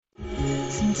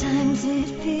Sometimes it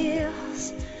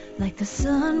feels like the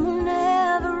sun will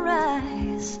never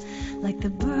rise, like the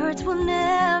birds will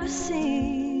never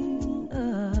sing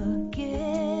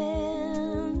again.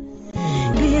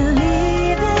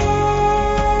 Believe in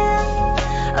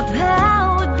a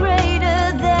power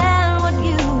greater than what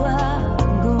you are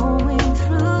going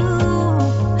through.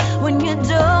 When you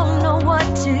don't know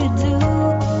what to do,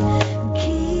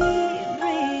 keep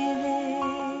breathing.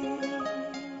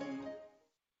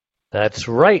 That's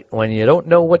right. When you don't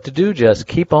know what to do, just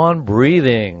keep on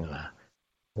breathing.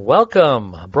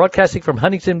 Welcome. Broadcasting from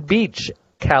Huntington Beach,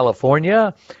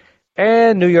 California,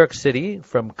 and New York City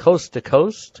from coast to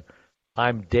coast.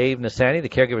 I'm Dave Nasani, the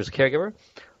Caregiver's Caregiver,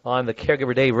 on the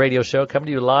Caregiver Dave radio show, coming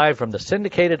to you live from the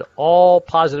syndicated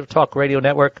all-positive talk radio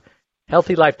network,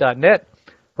 HealthyLife.net,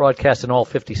 broadcast in all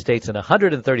 50 states and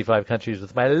 135 countries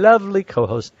with my lovely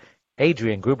co-host,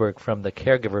 Adrienne Gruberg from the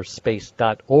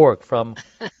caregiverspace.org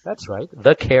that's right,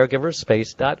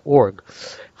 thecaregiverspace.org.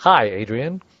 Hi,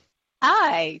 Adrienne.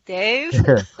 Hi, Dave.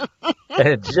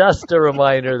 And just a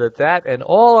reminder that and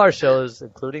all our shows,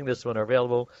 including this one, are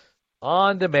available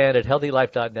on demand at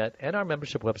healthylife.net and our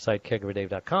membership website,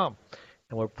 caregiverdave.com.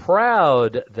 And we're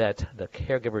proud that the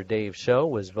Caregiver Dave Show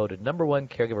was voted #1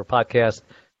 caregiver podcast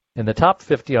in the top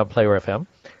 50 on Player FM,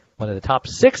 one of the top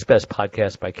 6 best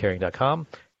podcasts by caring.com,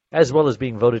 as well as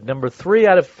being voted #3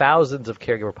 out of thousands of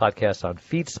caregiver podcasts on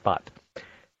FeedSpot.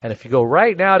 And if you go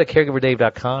right now to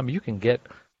caregiverdave.com, you can get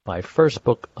my first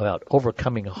book about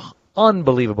overcoming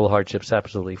unbelievable hardships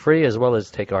absolutely free, as well as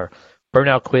take our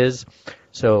burnout quiz.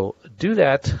 So do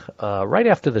that right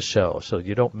after the show so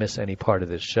you don't miss any part of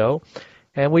this show.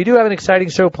 And we do have an exciting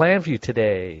show planned for you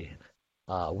today.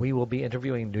 We will be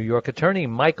interviewing New York attorney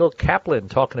Michael Kaplen,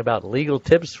 talking about legal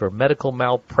tips for medical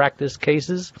malpractice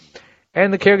cases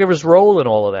and the caregiver's role in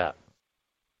all of that.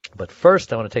 But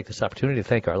first, I want to take this opportunity to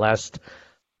thank our last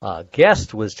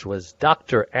guest, which was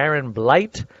Dr. Aaron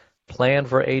Blight, Plan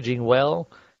for Aging Well.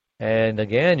 And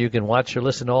again, you can watch or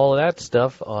listen to all of that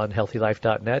stuff on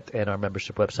healthylife.net and our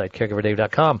membership website,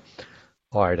 caregiverdave.com.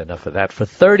 All right, enough of that. For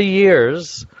 30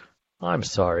 years, I'm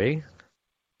sorry,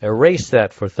 erase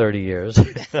that for 30 years.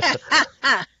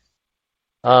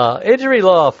 Injury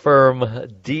law firm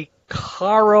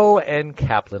Caro and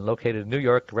Kaplen, located in New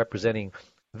York, representing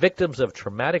victims of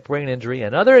traumatic brain injury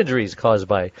and other injuries caused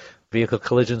by vehicle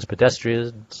collisions,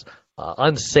 pedestrians,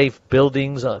 unsafe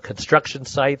buildings, construction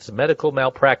sites, medical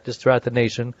malpractice throughout the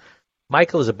nation.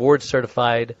 Michael is a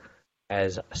board-certified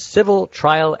as civil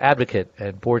trial advocate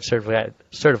and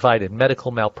board-certified in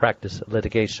medical malpractice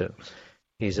litigation.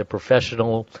 He's a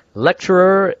professional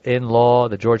lecturer in law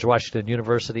at the George Washington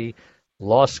University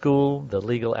Law School, the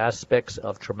legal aspects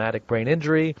of traumatic brain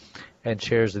injury, and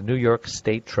chairs the New York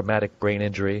State Traumatic Brain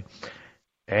Injury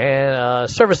and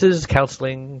Services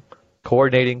Counseling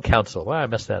Coordinating Council. Well, I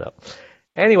messed that up.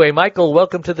 Anyway, Michael,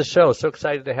 welcome to the show. So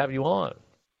excited to have you on.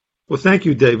 Well, thank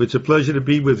you, Dave. It's a pleasure to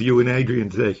be with you and Adrienne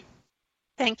today.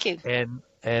 Thank you.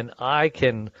 And I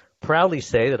can proudly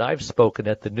say that I've spoken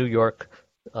at the New York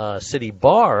City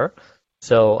Bar.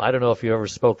 So I don't know if you've ever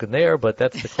spoken there, but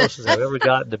that's the closest I've ever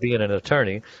gotten to being an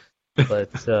attorney.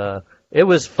 But it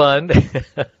was fun,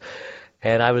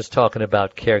 and I was talking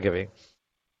about caregiving.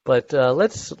 But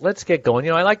let's get going.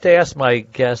 You know, I like to ask my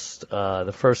guests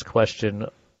the first question: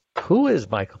 who is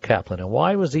Michael Kaplen, and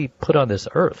why was he put on this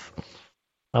earth?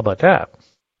 How about that?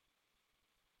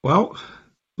 Well,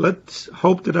 let's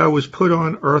hope that I was put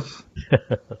on earth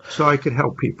so I could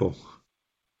help people.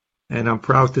 And I'm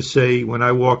proud to say when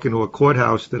I walk into a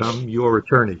courthouse that I'm your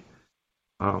attorney.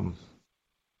 And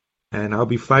I'll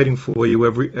be fighting for you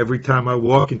every time I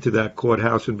walk into that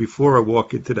courthouse and before I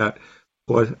walk into that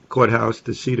courthouse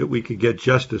to see that we could get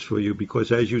justice for you.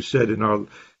 Because as you said in our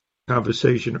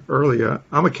conversation earlier,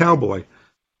 I'm a cowboy.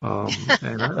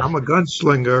 And I'm a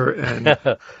gunslinger, and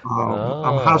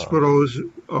I'm hospitals'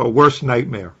 worst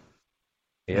nightmare.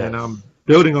 Yes. And I'm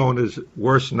building owners'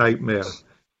 worst nightmare.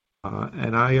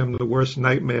 And I am the worst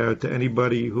nightmare to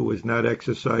anybody who is not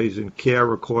exercising care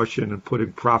or caution and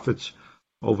putting profits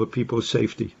over people's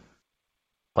safety.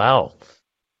 Wow.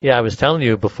 Yeah, I was telling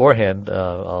you beforehand,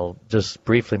 I'll just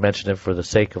briefly mention it for the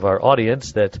sake of our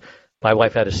audience, that my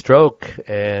wife had a stroke,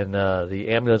 and the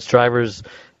ambulance drivers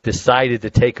decided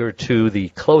to take her to the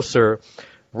closer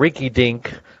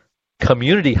rinky-dink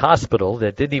community hospital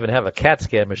that didn't even have a CAT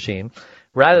scan machine,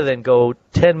 rather than go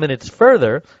 10 minutes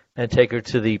further and take her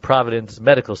to the Providence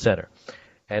Medical Center.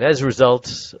 And as a result,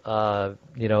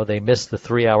 they missed the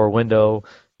 3-hour window.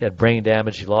 She had brain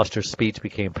damage. She lost her speech,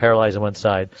 became paralyzed on one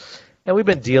side. And we've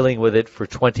been dealing with it for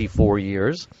 24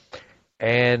 years.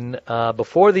 And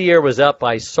before the year was up,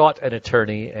 I sought an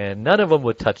attorney, and none of them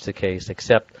would touch the case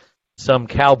except some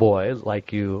cowboy,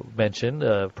 like you mentioned,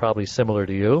 probably similar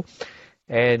to you.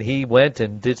 And he went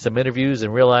and did some interviews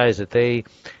and realized that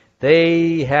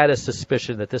they had a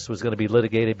suspicion that this was going to be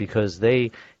litigated because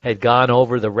they had gone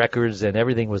over the records and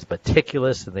everything was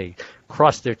meticulous, and they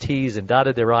crossed their T's and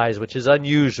dotted their I's, which is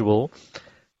unusual.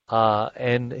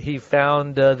 And he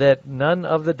found that none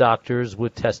of the doctors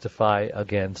would testify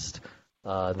against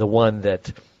the one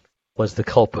that was the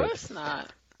culprit. Of course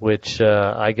not. Which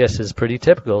I guess is pretty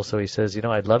typical. So he says,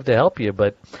 I'd love to help you,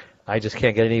 but I just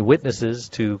can't get any witnesses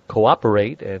to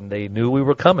cooperate, and they knew we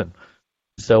were coming.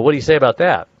 So what do you say about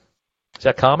that? Is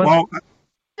that common? Well,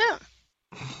 Yeah.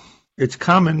 it's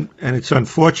common and it's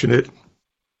unfortunate,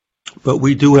 but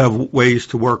we do have ways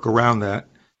to work around that.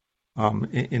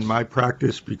 In my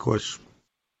practice, because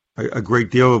a great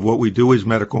deal of what we do is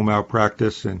medical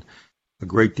malpractice, and a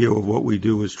great deal of what we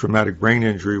do is traumatic brain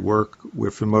injury work.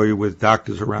 We're familiar with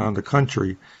doctors around the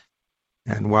country.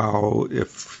 And while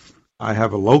if I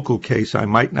have a local case, I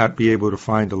might not be able to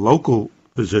find a local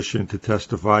physician to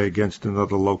testify against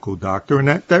another local doctor, and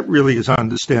that really is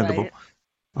understandable.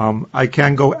 Right. I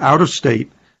can go out of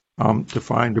state to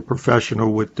find a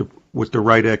professional with the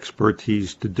right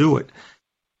expertise to do it.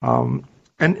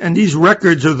 And these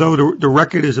records, although the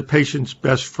record is a patient's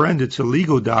best friend, it's a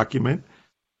legal document.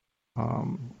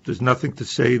 There's nothing to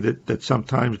say that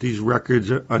sometimes these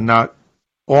records are not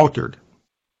altered,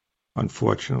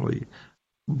 unfortunately.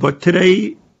 But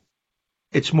today,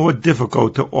 it's more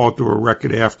difficult to alter a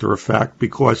record after a fact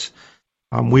because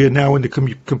we are now in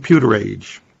the computer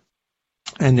age.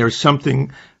 And there's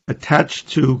something attached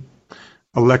to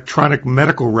electronic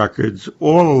medical records,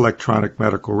 all electronic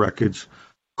medical records,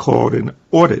 called an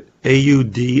audit,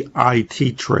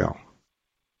 AUDIT trail.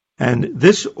 And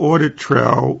this audit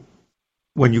trail,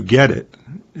 when you get it,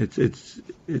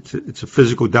 it's a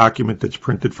physical document that's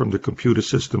printed from the computer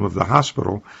system of the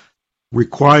hospital,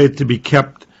 required to be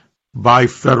kept by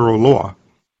federal law,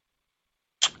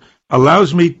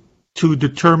 allows me to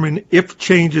determine if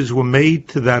changes were made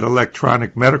to that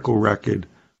electronic medical record,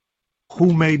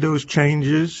 who made those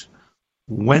changes,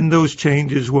 when those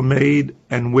changes were made,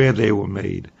 and where they were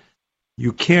made.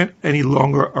 You can't any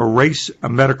longer erase a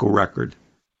medical record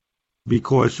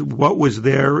because what was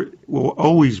there will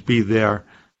always be there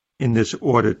in this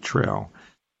audit trail.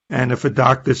 And if a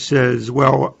doctor says,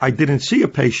 well, I didn't see a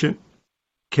patient,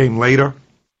 came later,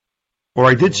 or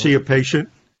I did see a patient,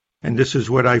 and this is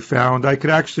what I found, I could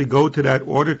actually go to that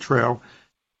audit trail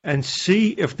and see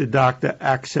if the doctor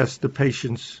accessed the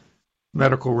patient's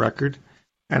medical record,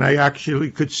 and I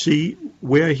actually could see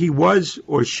where he was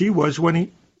or she was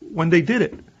when they did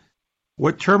it,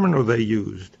 what terminal they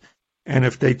used. And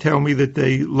if they tell me that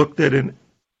they looked at an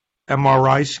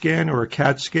MRI scan or a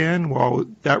CAT scan, well,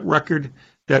 that record,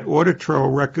 that audit trail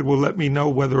record will let me know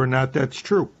whether or not that's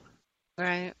true.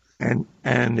 Right.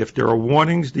 And if there are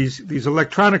warnings, these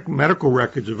electronic medical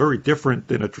records are very different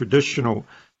than a traditional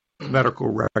medical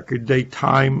record. They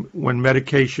time when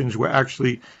medications were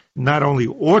actually not only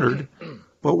ordered,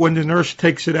 but when the nurse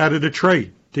takes it out of the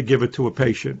tray to give it to a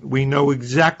patient. We know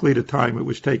exactly the time it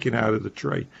was taken out of the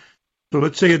tray. So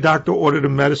let's say a doctor ordered a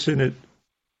medicine at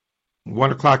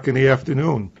 1 o'clock in the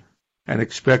afternoon and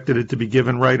expected it to be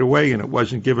given right away, and it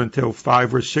wasn't given until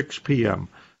 5 or 6 p.m.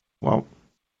 Well,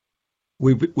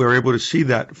 we're able to see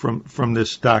that from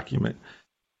this document.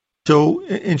 So,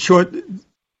 in short,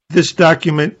 this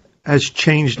document has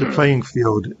changed the playing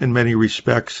field in many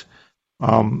respects,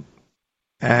 and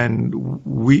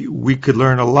we could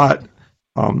learn a lot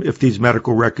if these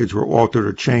medical records were altered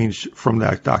or changed from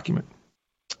that document.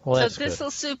 Well, So this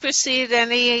will supersede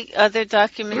any other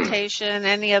documentation,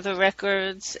 any other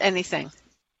records, anything.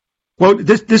 Well,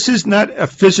 this is not a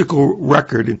physical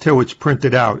record until it's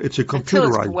printed out. It's a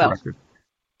computerized record.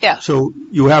 Yeah. So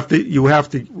you have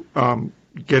to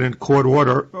get in court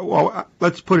order. Well,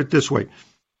 let's put it this way.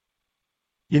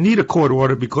 You need a court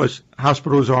order because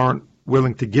hospitals aren't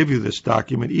willing to give you this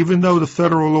document, even though the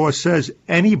federal law says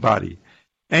anybody,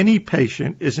 any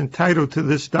patient is entitled to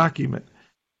this document.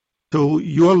 So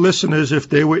your listeners, if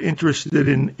they were interested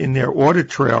in their audit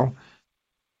trail,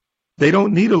 they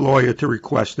don't need a lawyer to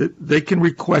request it. They can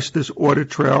request this audit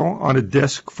trail on a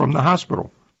disk from the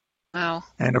hospital. Wow.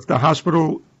 And if the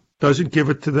hospital doesn't give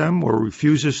it to them or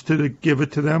refuses to give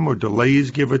it to them or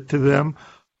delays give it to them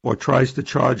or tries to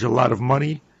charge a lot of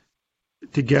money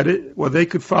to get it, well, they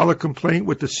could file a complaint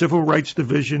with the Civil Rights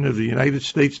Division of the United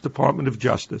States Department of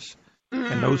Justice.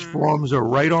 And those forms are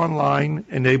right online,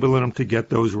 enabling them to get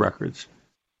those records.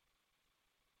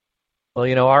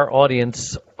 Well, our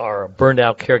audience are burned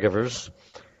out caregivers,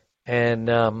 And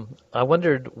I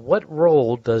wondered, what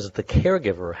role does the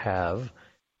caregiver have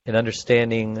in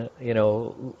understanding,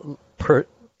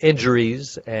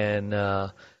 injuries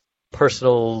and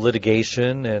personal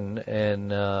litigation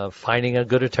and finding a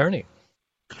good attorney?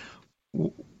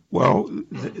 Well,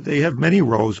 they have many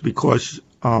roles because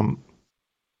I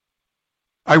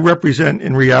represent,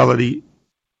 in reality,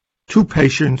 two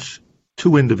patients,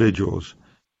 two individuals.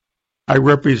 I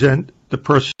represent the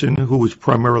person who was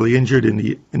primarily injured in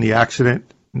the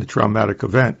accident, in the traumatic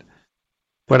event.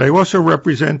 But I also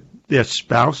represent their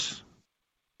spouse.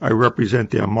 I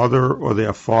represent their mother or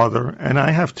their father, and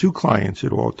I have two clients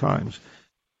at all times.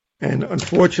 And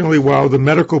unfortunately, while the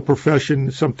medical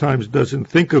profession sometimes doesn't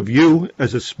think of you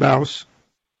as a spouse,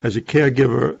 as a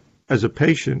caregiver, as a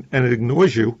patient, and it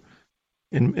ignores you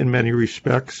in many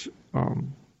respects,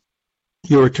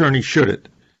 your attorney shouldn't.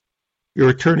 Your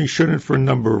attorney shouldn't for a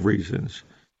number of reasons.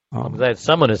 I'm glad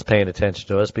someone is paying attention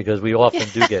to us because we often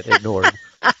do get ignored.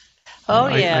 Yeah.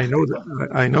 I know that.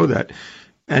 I know that.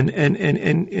 And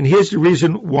here's the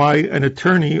reason why an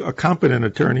attorney, a competent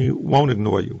attorney, won't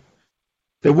ignore you.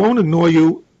 They won't ignore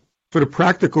you for the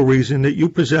practical reason that you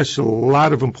possess a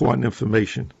lot of important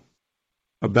information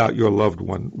about your loved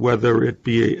one, whether it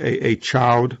be a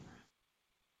child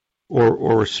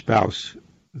or a spouse,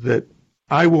 that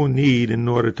I will need in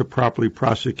order to properly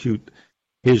prosecute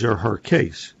his or her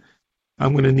case.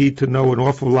 I'm going to need to know an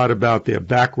awful lot about their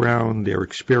background, their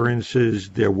experiences,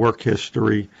 their work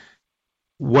history,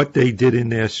 what they did in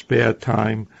their spare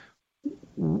time,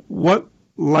 what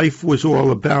life was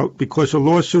all about, because a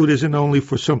lawsuit isn't only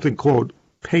for something called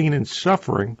pain and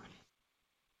suffering.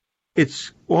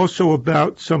 It's also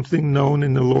about something known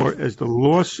in the law as the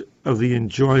loss of the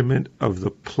enjoyment of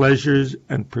the pleasures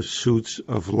and pursuits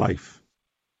of life.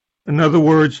 In other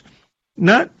words,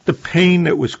 not the pain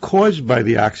that was caused by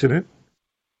the accident,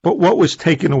 but what was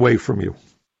taken away from you.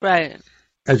 Right.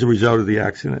 As a result of the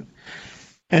accident.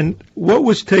 And what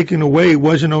was taken away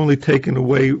wasn't only taken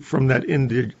away from that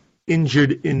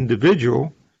injured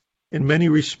individual. In many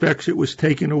respects, it was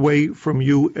taken away from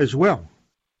you as well,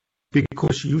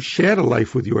 because you shared a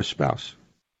life with your spouse.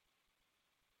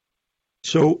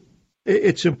 So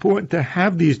it's important to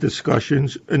have these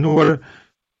discussions in order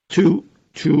to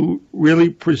really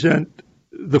present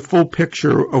the full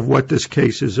picture of what this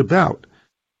case is about.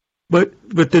 But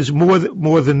there's more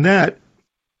than that.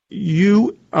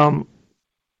 Your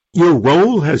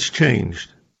role has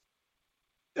changed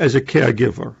as a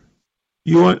caregiver.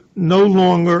 You are no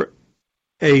longer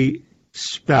a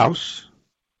spouse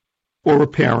or a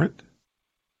parent.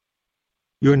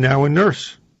 You're now a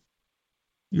nurse.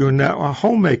 You're now a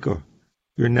homemaker.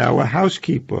 You're now a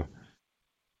housekeeper.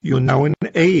 You're now an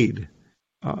aide.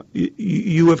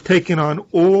 You have taken on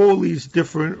all these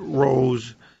different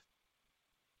roles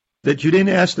that you didn't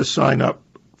ask to sign up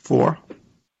for,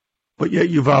 but yet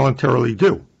you voluntarily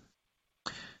do.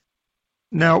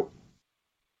 Now,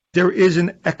 there is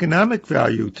an economic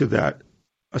value to that,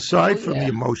 aside from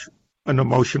the an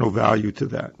emotional value to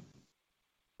that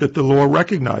the law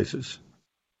recognizes.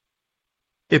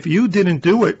 If you didn't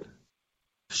do it,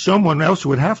 someone else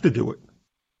would have to do it.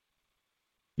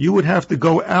 You would have to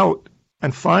go out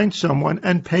and find someone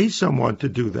and pay someone to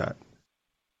do that.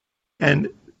 And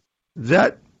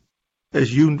that,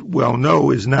 as you well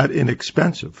know, is not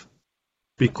inexpensive,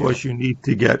 because you need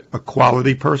to get a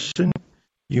quality person.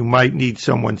 You might need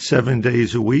someone 7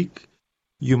 days a week.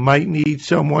 You might need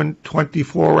someone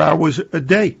 24 hours a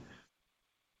day.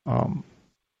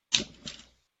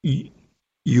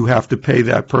 You have to pay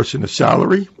that person a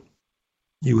salary.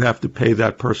 You have to pay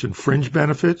that person fringe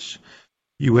benefits.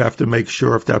 You have to make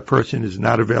sure if that person is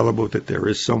not available that there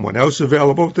is someone else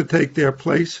available to take their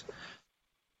place.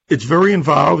 It's very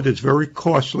involved, it's very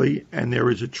costly, and there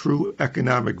is a true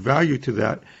economic value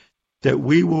to that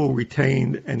we will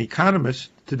retain an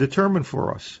economist to determine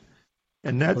for us.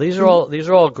 And that these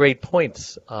are all great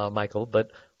points, Michael, but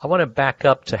I want to back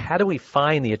up to how do we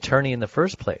find the attorney in the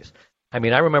first place? I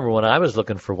mean, I remember when I was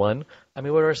looking for one,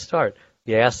 where do I start?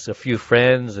 You ask a few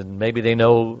friends, and maybe they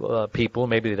know people,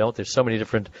 maybe they don't. There's so many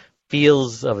different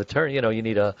fields of attorney. You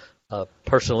need a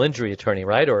personal injury attorney,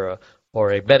 right, or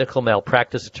a medical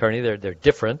malpractice attorney. They're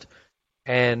different.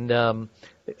 And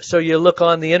so you look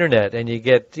on the internet, and you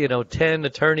get 10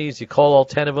 attorneys. You call all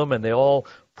 10 of them, and they all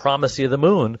promise you the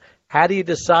moon. How do you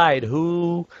decide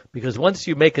who? Because once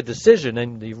you make a decision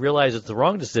and you realize it's the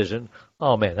wrong decision,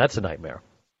 oh man, that's a nightmare.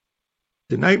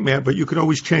 The nightmare, but you can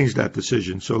always change that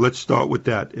decision. So let's start with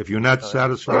that. If you're not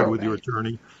satisfied with your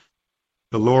attorney,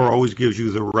 the law always gives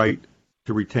you the right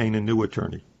to retain a new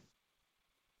attorney.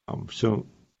 So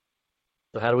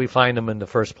how do we find them in the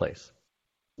first place?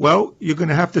 Well, you're going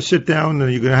to have to sit down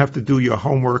and you're going to have to do your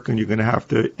homework and you're going to have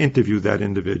to interview that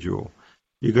individual.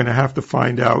 You're going to have to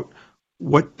find out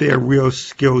what their real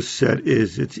skill set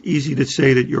is. It's easy to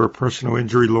say that you're a personal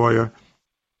injury lawyer.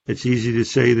 It's easy to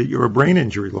say that you're a brain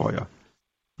injury lawyer,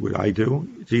 what I do.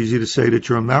 It's easy to say that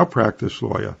you're a malpractice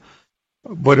lawyer.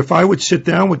 But if I would sit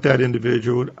down with that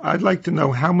individual, I'd like to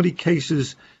know how many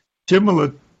cases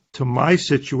similar to my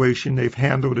situation they've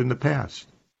handled in the past.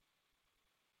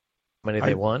 How many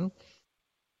they won?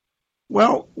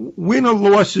 Well, win or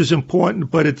loss is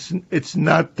important, but it's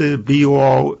not the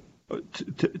be-all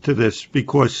to this,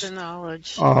 because the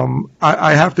knowledge.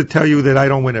 I have to tell you that I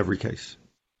don't win every case,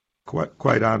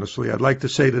 quite honestly. I'd like to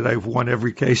say that I've won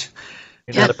every case.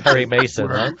 You're not a Perry Mason,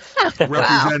 huh?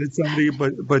 Represented somebody,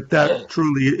 but that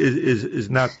truly is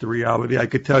not the reality. I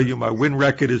could tell you my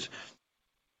win-loss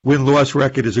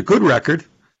record is a good record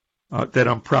that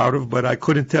I'm proud of, but I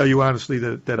couldn't tell you honestly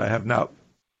that I have not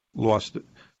lost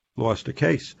a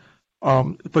case.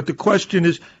 But the question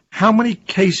is, how many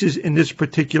cases in this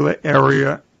particular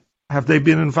area have they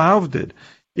been involved in?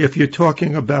 If you're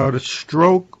talking about a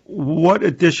stroke, what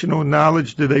additional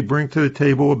knowledge do they bring to the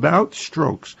table about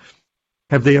strokes?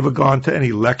 Have they ever gone to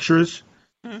any lectures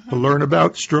to learn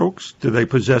about strokes? Do they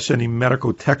possess any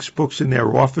medical textbooks in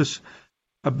their office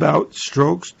about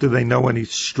strokes? Do they know any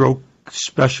stroke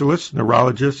specialists,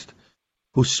 neurologists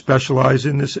who specialize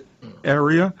in this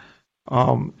area?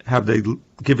 Have they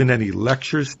given any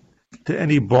lectures to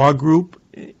any bar group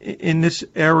in this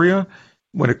area?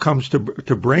 When it comes to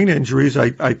brain injuries,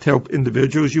 I tell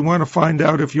individuals, you want to find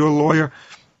out if your lawyer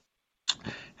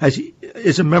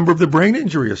is a member of the Brain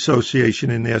Injury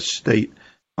Association in their state,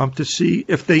 to see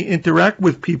if they interact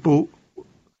with people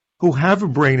who have a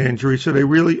brain injury so they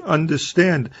really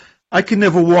understand. I can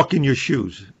never walk in your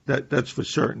shoes, that's for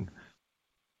certain.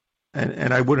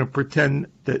 And I wouldn't pretend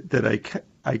that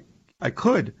I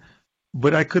could,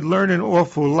 but I could learn an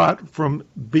awful lot from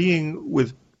being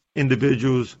with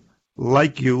individuals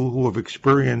like you who have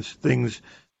experienced things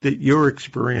that you're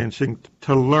experiencing,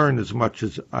 to learn as much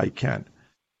as I can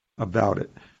about it.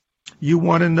 You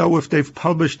want to know if they've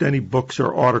published any books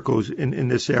or articles in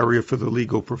this area for the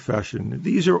legal profession.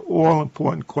 These are all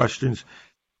important questions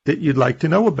that you'd like to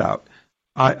know about.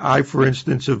 I for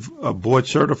instance, have board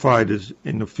certified as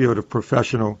in the field of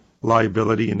professional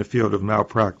liability in the field of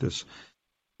malpractice.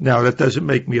 Now, that doesn't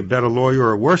make me a better lawyer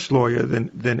or a worse lawyer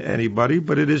than anybody,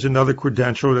 but it is another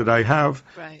credential that I have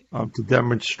to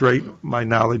demonstrate my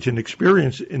knowledge and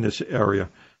experience in this area.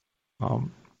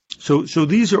 So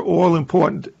these are all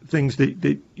important things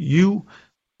that you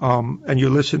and your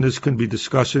listeners can be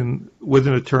discussing with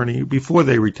an attorney before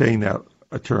they retain that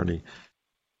attorney.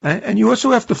 And you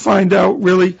also have to find out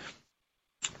really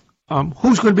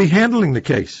who's going to be handling the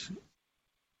case.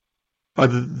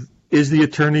 Is the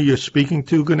attorney you're speaking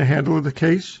to going to handle the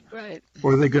case? Right.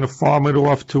 Or are they going to farm it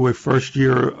off to a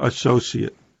first-year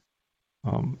associate?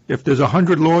 If there's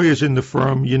 100 lawyers in the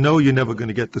firm, you know you're never going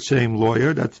to get the same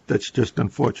lawyer. That's just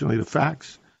unfortunately the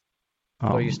facts.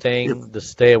 Are you saying to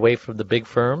stay away from the big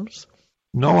firms?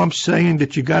 No, I'm saying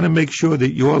that you got to make sure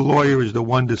that your lawyer is the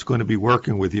one that's going to be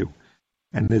working with you,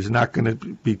 and is not going to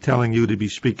be telling you to be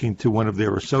speaking to one of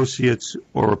their associates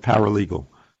or a paralegal.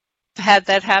 Had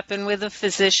that happen with a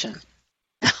physician.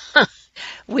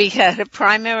 We had a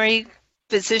primary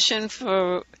physician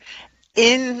for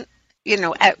the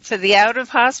out of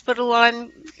hospital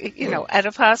out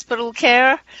of hospital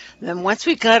care. Then once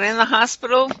we got in the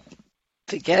hospital,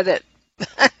 forget it.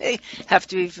 Have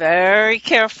to be very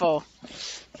careful.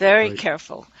 Very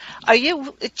careful. Are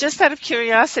you, just out of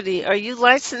curiosity, are you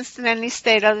licensed in any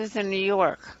state other than New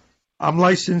York? I'm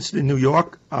licensed in New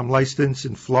York. I'm licensed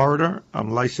in Florida. I'm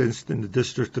licensed in the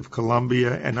District of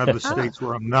Columbia and other states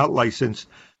where I'm not licensed.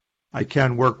 I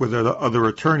can work with other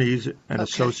attorneys and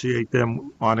associate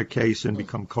them on a case and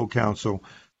become co-counsel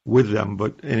with them.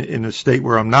 But in a state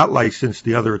where I'm not licensed,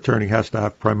 the other attorney has to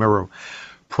have primary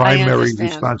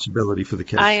responsibility for the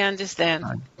case. I understand.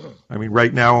 I mean,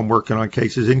 right now I'm working on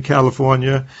cases in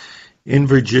California, in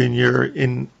Virginia,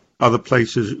 in other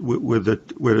places with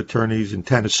attorneys in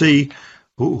Tennessee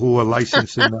who are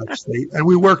licensed in that state, and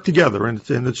we work together, and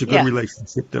it's a good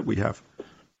relationship that we have.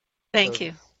 Thank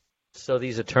you. So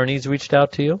these attorneys reached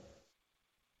out to you?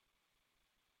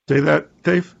 Say that,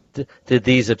 Dave? Did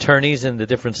these attorneys in the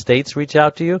different states reach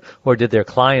out to you, or did their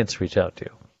clients reach out to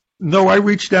you? No, I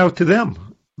reached out to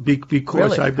them because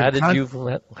really? I've been. How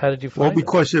did you find Well,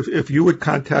 because if you would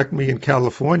contact me in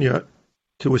California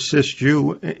to assist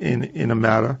you in a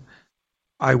matter,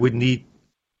 I would need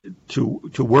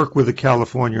to work with a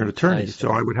California attorney.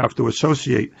 So I would have to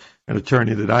associate an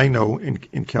attorney that I know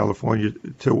in California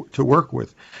to work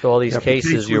with. So all these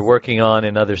cases you're working on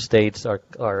in other states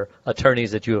are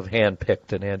attorneys that you have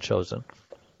handpicked and hand-chosen?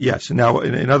 Yes. Now,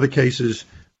 in other cases,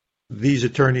 these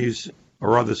attorneys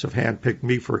or others have handpicked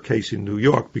me for a case in New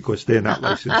York because they're not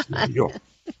licensed in New York.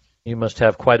 You must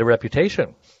have quite a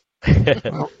reputation.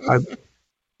 Well,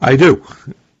 I do.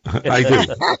 I do.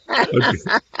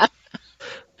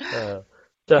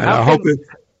 So how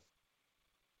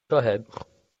go ahead.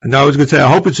 And I was going to say,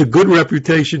 I hope it's a good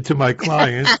reputation to my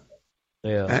clients.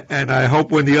 Yeah. And I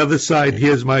hope when the other side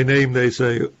hears my name, they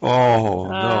say, "Oh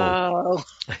no,"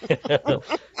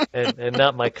 and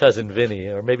not my cousin Vinny,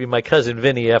 or maybe my cousin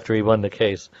Vinny after he won the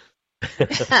case.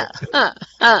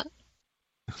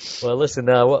 Well, listen,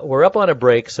 we're up on a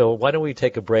break, so why don't we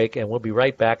take a break, and we'll be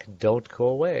right back. Don't go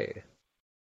away.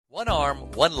 One arm,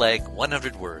 one leg,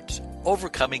 100 words.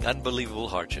 Overcoming unbelievable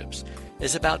hardships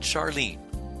is about Charlene,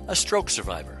 a stroke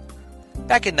survivor.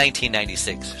 Back in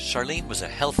 1996, Charlene was a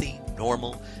healthy,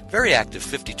 normal, very active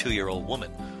 52-year-old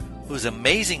woman whose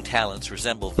amazing talents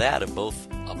resembled that of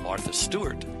both a Martha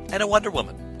Stewart and a Wonder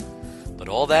Woman. But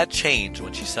all that changed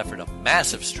when she suffered a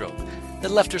massive stroke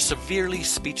that left her severely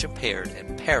speech-impaired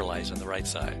and paralyzed on the right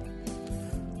side.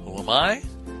 Who am I?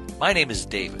 My name is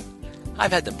David.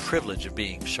 I've had the privilege of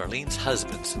being Charlene's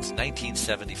husband since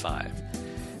 1975.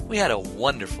 We had a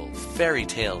wonderful, fairy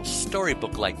tale,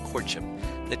 storybook-like courtship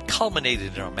that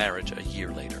culminated in our marriage a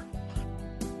year later.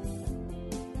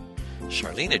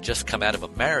 Charlene had just come out of a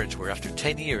marriage where after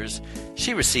 10 years,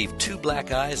 she received 2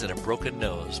 black eyes and a broken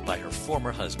nose by her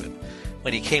former husband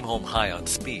when he came home high on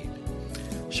speed.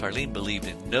 Charlene believed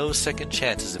in no second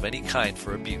chances of any kind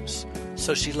for abuse,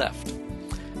 so she left.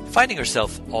 Finding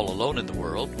herself all alone in the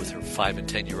world with her 5 and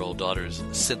 10-year-old daughters,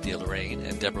 Cynthia Lorraine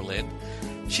and Deborah Lynn,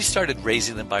 she started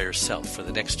raising them by herself for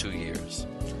the next 2 years.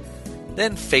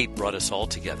 Then fate brought us all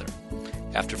together.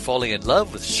 After falling in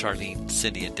love with Charlene,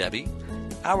 Cindy, and Debbie,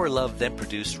 our love then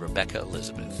produced Rebecca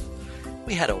Elizabeth.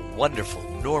 We had a wonderful,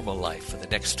 normal life for the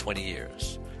next 20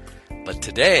 years. But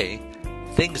today,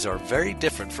 things are very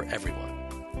different for everyone.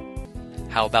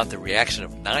 How about the reaction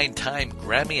of 9-time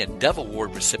Grammy and Dove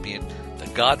Award recipient, the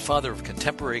godfather of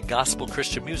contemporary gospel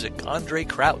Christian music, Andre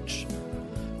Crouch?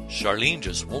 Charlene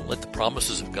just won't let the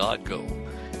promises of God go,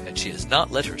 and she has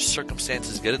not let her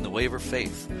circumstances get in the way of her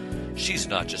faith. She's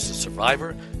not just a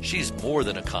survivor, she's more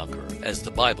than a conqueror, as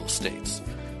the Bible states.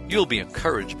 You'll be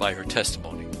encouraged by her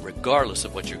testimony, regardless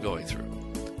of what you're going through.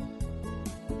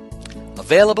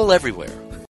 Available everywhere.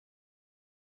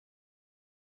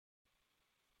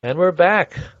 And we're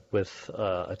back with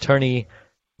attorney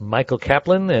Michael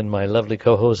Kaplen and my lovely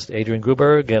co-host Adrienne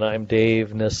Gruberg, and I'm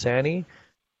Dave Nassani,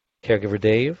 Caregiver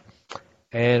Dave.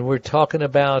 And we're talking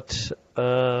about,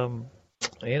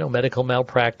 medical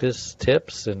malpractice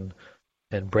tips and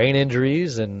brain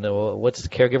injuries and what's the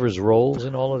caregiver's roles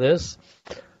in all of this.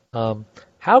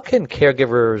 How can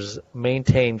caregivers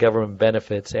maintain government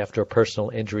benefits after a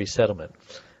personal injury settlement?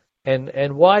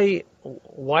 And why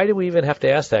do we even have to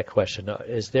ask that question?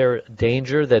 Is there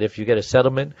danger that if you get a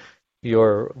settlement,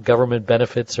 your government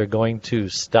benefits are going to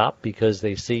stop because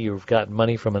they see you've gotten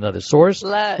money from another source?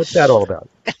 Flush. What's that all about?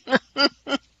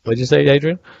 What'd you say,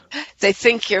 Adrienne? They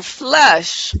think you're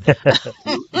flush.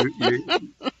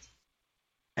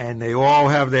 And they all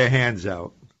have their hands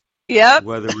out. Yep.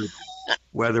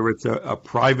 Whether it's a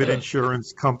private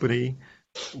insurance company,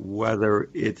 whether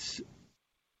it's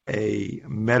a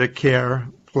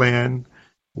Medicare plan,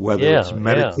 whether it's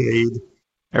Medicaid,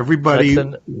 everybody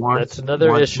wants. That's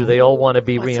another issue. They all want to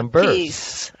be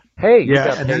reimbursed. Hey, you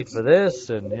got paid for this,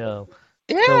 and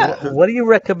Yeah. So what do you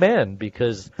recommend?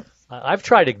 Because I've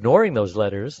tried ignoring those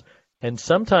letters, and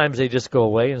sometimes they just go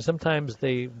away, and sometimes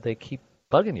they keep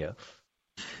bugging you.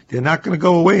 They're not going to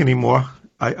go away anymore.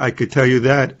 I could tell you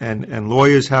that, and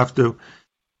lawyers have to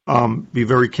be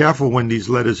very careful when these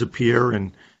letters appear,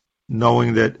 and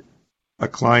knowing that a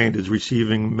client is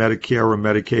receiving Medicare or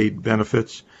Medicaid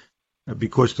benefits,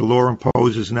 because the law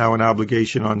imposes now an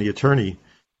obligation on the attorney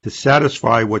to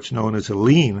satisfy what's known as a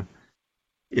lien,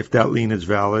 if that lien is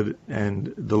valid,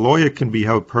 and the lawyer can be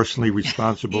held personally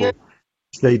responsible if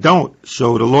they don't.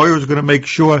 So the lawyer is going to make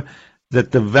sure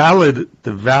that the valid,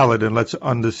 and let's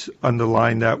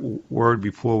underline that word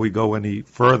before we go any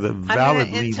further, valid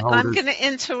lien holders. I'm going to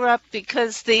interrupt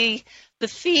because the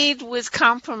feed was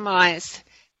compromised.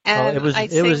 And it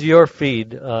was your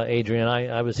feed, Adrienne.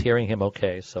 I was hearing him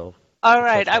okay, so. All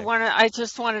right, okay. I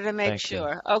just wanted to make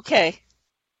sure. Okay.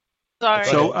 Sorry.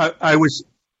 So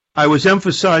I was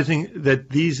emphasizing that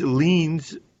these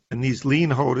liens and these lien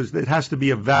holders, it has to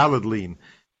be a valid lien.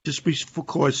 just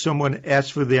because someone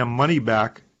asks for their money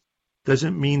back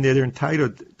doesn't mean they're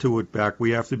entitled to it back.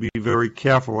 We have to be very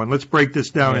careful. And let's break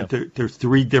this down into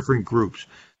three different groups.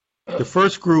 The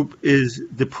first group is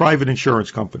the private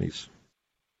insurance companies.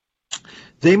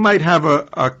 They might have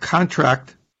a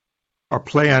contract or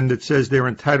plan that says they're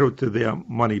entitled to their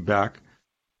money back,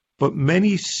 but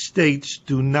many states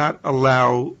do not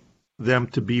allow them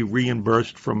to be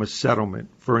reimbursed from a settlement.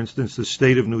 For instance, the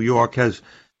state of New York has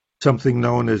something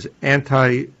known as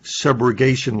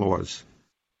anti-subrogation laws,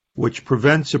 which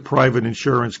prevents a private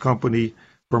insurance company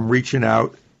from reaching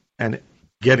out and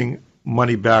getting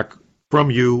money back from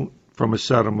you from a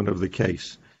settlement of the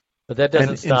case. But that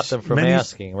doesn't stop them from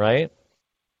asking, right?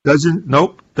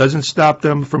 Doesn't stop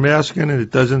them from asking, and it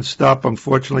doesn't stop,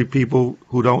 unfortunately, people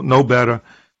who don't know better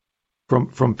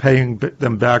from paying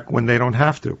them back when they don't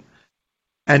have to.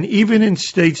 And even in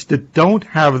states that don't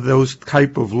have those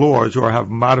type of laws or have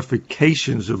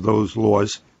modifications of those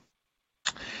laws,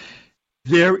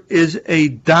 there is a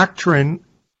doctrine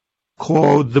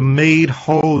called the made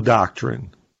whole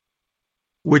doctrine,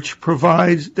 which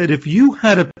provides that if you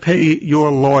had to pay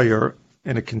your lawyer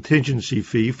and a contingency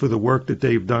fee for the work that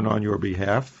they've done on your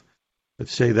behalf,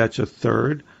 let's say that's a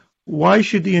third, why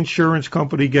should the insurance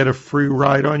company get a free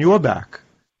ride on your back?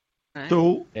 Right.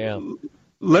 So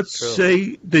let's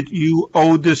say that you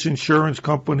owe this insurance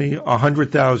company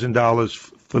 $100,000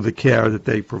 for the care that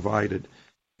they provided,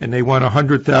 and they want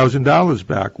 $100,000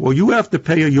 back. Well, you have to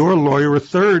pay your lawyer a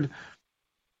third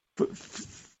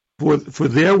for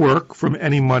their work from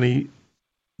any money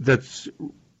that's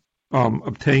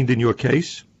obtained in your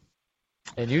case.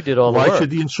 And you did all the work. Why should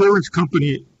the insurance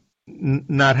company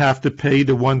not have to pay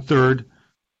the 1/3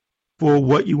 for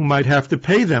what you might have to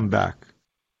pay them back?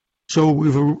 So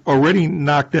we've already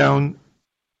knocked down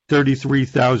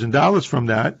 $33,000 from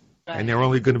that, and they're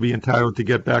only going to be entitled to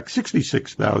get back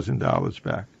 $66,000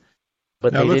 back.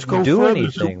 But now, they didn't do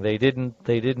anything. They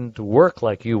didn't work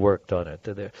like you worked on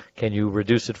it. Can you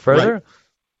reduce it further? Right.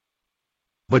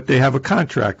 But they have a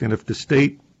contract, and if the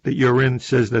state that you're in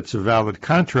says that's a valid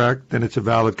contract, then it's a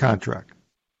valid contract.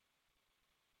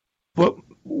 But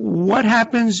what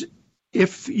happens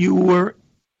if you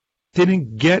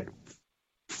didn't get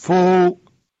full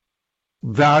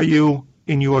value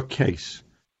in your case?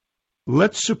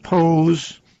 Let's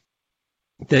suppose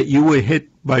that you were hit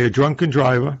by a drunken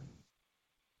driver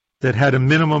that had a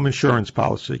minimum insurance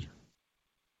policy,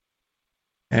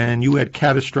 and you had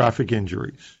catastrophic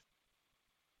injuries.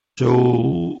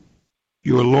 So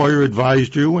your lawyer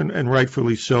advised you, and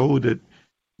rightfully so, that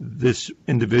this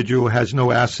individual has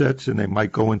no assets and they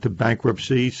might go into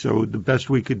bankruptcy. So the best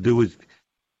we could do is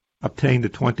obtain the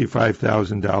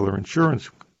 $25,000 insurance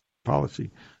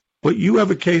policy. But you have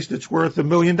a case that's worth $1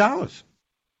 million.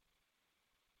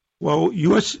 Well,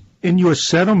 in your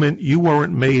settlement, you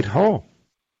weren't made whole.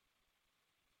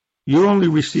 You only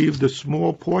received a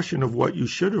small portion of what you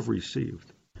should have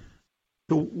received.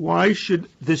 So why should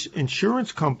this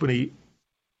insurance company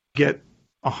get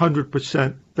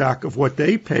 100% back of what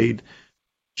they paid?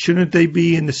 Shouldn't they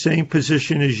be in the same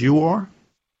position as you are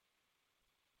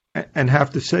and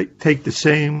have to take the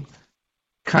same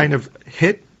kind of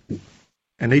hit?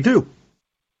 And they do.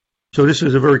 So this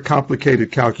is a very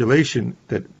complicated calculation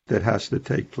that has to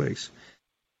take place.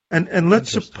 And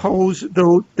let's suppose,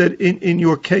 though, that in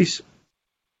your case,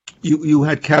 you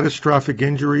had catastrophic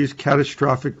injuries,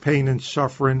 catastrophic pain and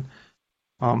suffering,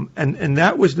 and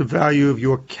that was the value of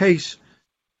your case,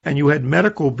 and you had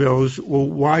medical bills. Well,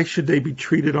 why should they be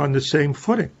treated on the same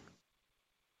footing?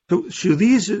 So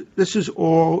this is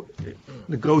all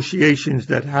negotiations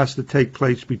that has to take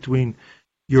place between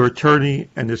your attorney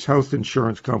and this health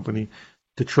insurance company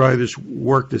to try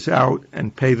work this out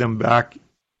and pay them back,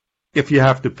 if you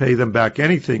have to pay them back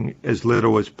anything, as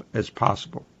little as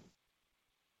possible.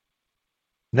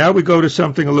 Now we go to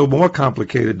something a little more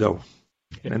complicated, though,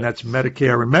 and that's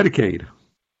Medicare and Medicaid.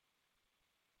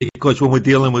 Because when we're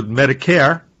dealing with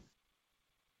Medicare,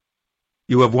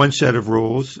 you have one set of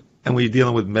rules, and when you're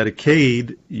dealing with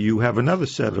Medicaid, you have another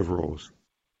set of rules.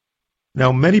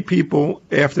 Now, many people,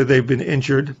 after they've been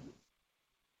injured,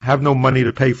 have no money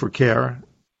to pay for care,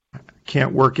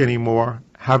 can't work anymore,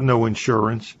 have no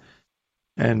insurance,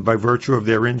 and by virtue of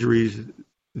their injuries,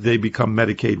 they become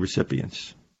Medicaid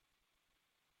recipients.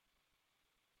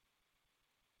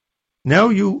 Now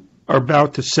you are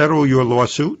about to settle your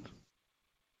lawsuit,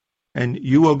 and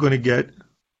you are going to get,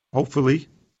 hopefully,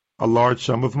 a large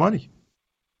sum of money.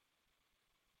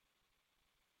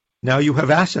 Now you have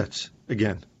assets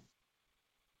again.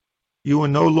 You are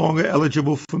no longer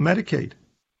eligible for Medicaid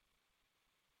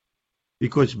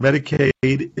because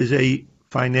Medicaid is a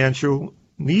financial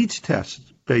needs test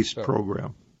trust-based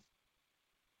program.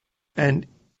 And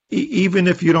even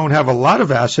if you don't have a lot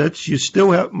of assets, you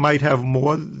still might have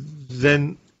more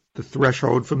than the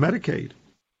threshold for Medicaid.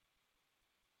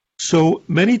 So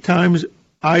many times,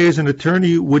 I, as an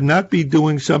attorney, would not be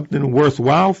doing something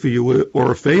worthwhile for you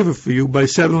or a favor for you by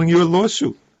settling your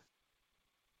lawsuit,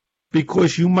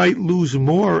 because you might lose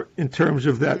more in terms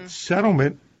of that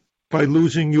settlement by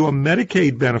losing your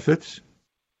Medicaid benefits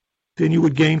than you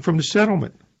would gain from the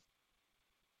settlement.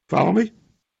 Follow me?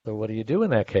 So what do you do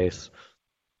in that case?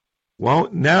 Well,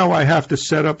 now I have to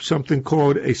set up something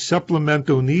called a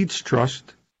supplemental needs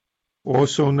trust,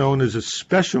 also known as a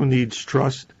special needs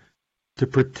trust, to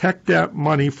protect that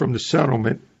money from the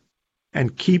settlement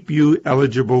and keep you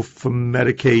eligible for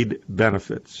Medicaid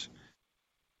benefits.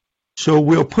 So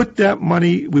we'll put that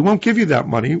money, we won't give you that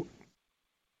money,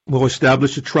 we'll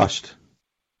establish a trust.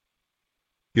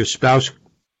 Your spouse,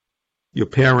 your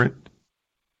parent,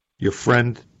 your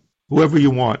friend, whoever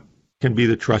you want can be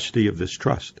the trustee of this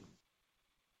trust.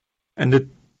 And the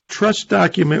trust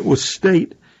document will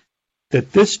state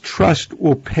that this trust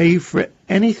will pay for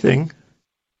anything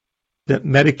that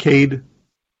Medicaid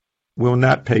will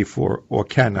not pay for or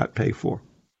cannot pay for.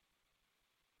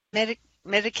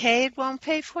 Medicaid won't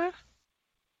pay for?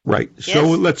 Right. Yes.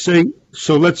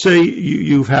 So let's say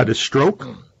you've had a stroke.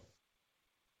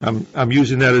 I'm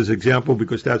using that as an example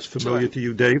because that's familiar to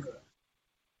you, Dave.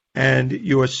 And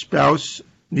your spouse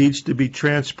needs to be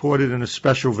transported in a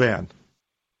special van.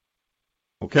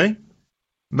 Okay?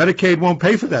 Medicaid won't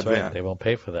pay for that van. They won't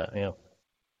pay for that, yeah.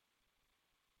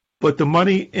 But the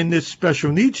money in this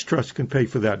special needs trust can pay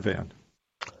for that van.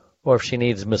 Or if she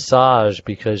needs massage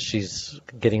because she's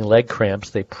getting leg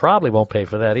cramps, they probably won't pay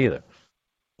for that either.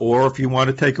 Or if you want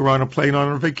to take her on a plane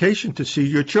on a vacation to see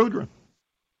your children,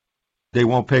 they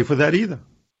won't pay for that either.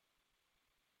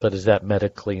 But is that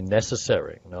medically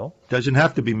necessary? No? Doesn't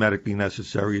have to be medically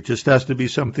necessary. It just has to be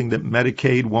something that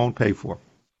Medicaid won't pay for.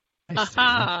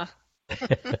 Aha.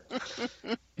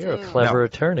 You're a clever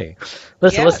attorney.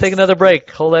 Listen, Let's take another break.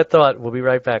 Hold that thought. We'll be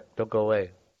right back. Don't go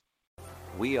away.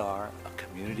 We are a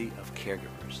community of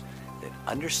caregivers that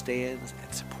understands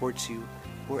and supports you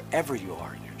wherever you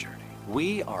are in your journey.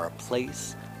 We are a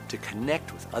place to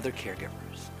connect with other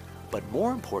caregivers, but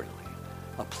more importantly,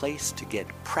 a place to get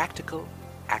practical,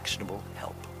 actionable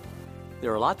help.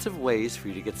 There are lots of ways for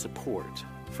you to get support.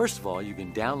 First of all, you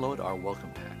can download our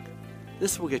welcome pack.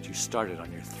 This will get you started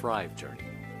on your Thrive journey.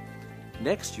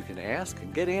 Next, you can ask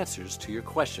and get answers to your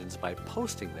questions by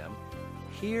posting them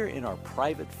here in our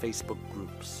private Facebook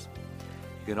groups.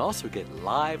 You can also get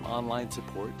live online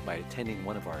support by attending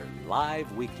one of our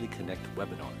live weekly Connect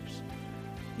webinars.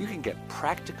 You can get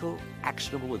practical,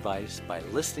 actionable advice by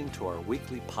listening to our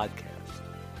weekly podcast.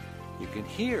 You can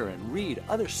hear and read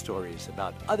other stories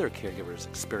about other caregivers'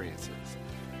 experiences.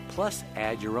 Plus,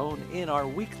 add your own in our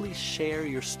weekly Share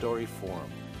Your Story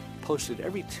forum, posted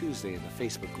every Tuesday in the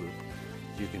Facebook group.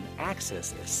 You can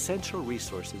access essential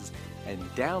resources and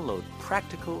download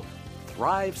practical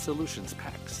Thrive Solutions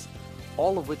packs,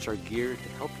 all of which are geared to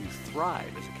help you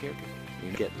thrive as a caregiver. You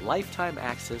can get lifetime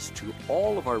access to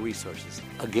all of our resources.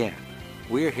 Again,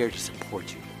 we're here to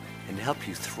support you and help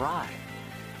you thrive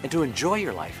and to enjoy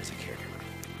your life as a caregiver.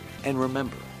 And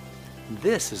remember,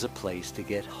 this is a place to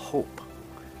get hope,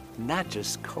 not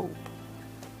just cope.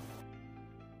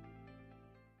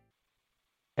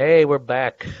 Hey, we're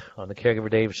back on the Caregiver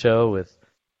Dave Show with,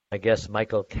 I guess,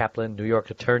 Michael Kaplen, New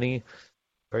York attorney,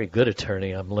 very good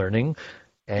attorney, I'm learning,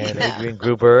 and Adrienne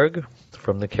Gruberg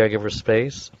from the caregiver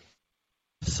space.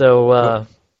 So,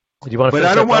 do you want to? But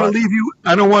I don't want to leave you.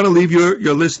 I don't want to leave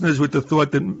your listeners with the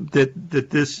thought that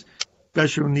this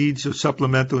special needs or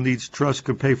supplemental needs trust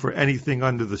could pay for anything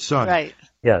under the sun. Right.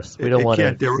 Yes, we don't want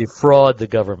to defraud the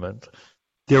government.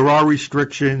 There are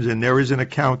restrictions, and there is an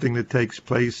accounting that takes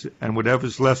place, and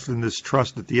whatever's left in this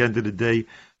trust at the end of the day,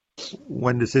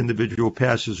 when this individual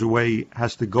passes away,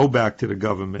 has to go back to the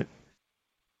government.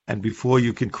 And before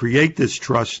you can create this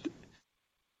trust,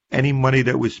 any money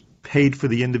that was paid for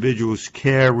the individual's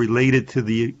care related to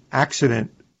the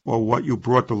accident or what you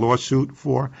brought the lawsuit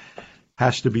for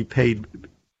has to be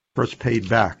first paid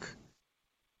back.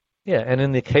 Yeah, and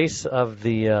in the case of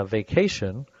the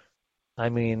vacation, I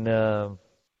mean,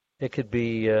 it could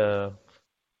be, I'm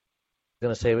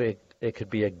going to say it could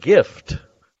be a gift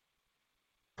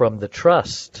from the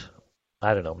trust.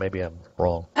 I don't know, maybe I'm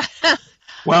wrong.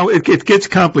 Well, it gets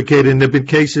complicated, and there have been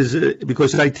cases,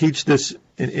 because I teach this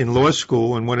in law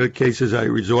school, and one of the cases I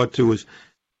resort to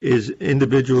is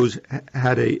individuals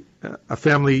had a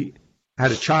family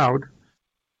had a child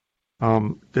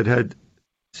that had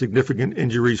significant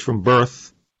injuries from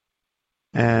birth,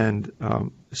 and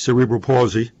cerebral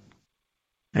palsy.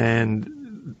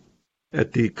 And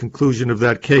at the conclusion of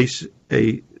that case,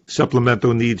 a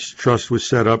supplemental needs trust was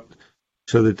set up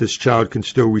so that this child can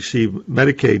still receive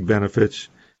Medicaid benefits.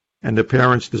 And the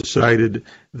parents decided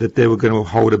that they were going to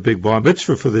hold a big bar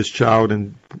mitzvah for this child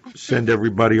and send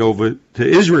everybody over to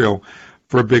Israel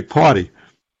for a big party.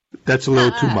 That's a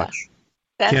little too much.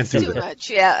 That's Can't do too that. much,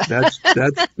 yeah. That's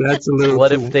a little. What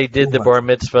too, if they did too the much. bar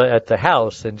mitzvah at the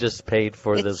house and just paid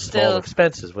for the It's small still-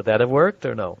 expenses? Would that have worked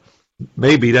or no?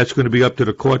 Maybe that's going to be up to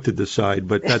the court to decide,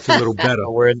 but that's a little better.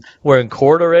 We're in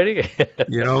court already.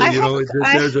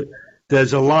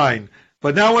 There's a line.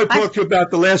 But now I talk to you about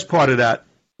the last part of that,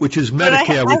 which is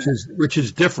Medicare, which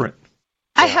is different.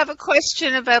 I have a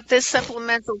question about this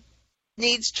supplemental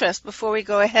needs trust before we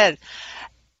go ahead.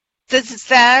 Is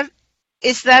that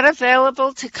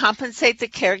available to compensate the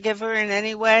caregiver in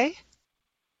any way?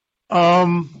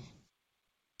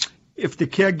 If the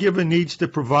caregiver needs to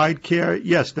provide care,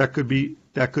 yes, that could be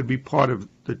part of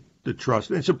the trust.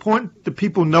 It's important that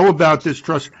people know about this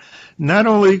trust, not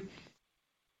only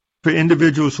for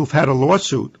individuals who've had a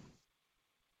lawsuit,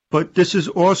 but this is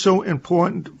also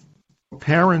important for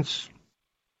parents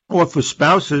or for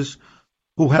spouses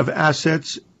who have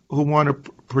assets who want to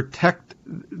protect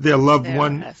their loved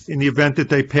one in the event that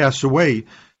they pass away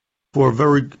for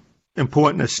very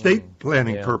important estate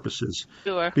planning purposes.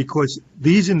 Sure. Because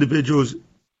these individuals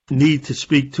need to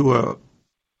speak to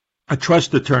a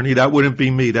trust attorney. That wouldn't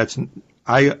be me.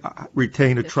 I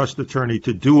retain a trust attorney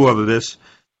to do all of this.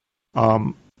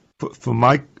 For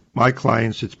my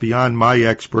clients, it's beyond my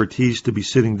expertise to be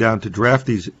sitting down to draft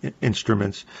these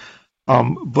instruments.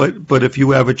 But if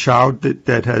you have a child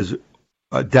that has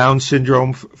Down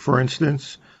syndrome, for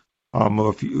instance,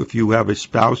 or if you have a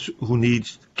spouse who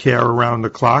needs care around the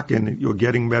clock and you're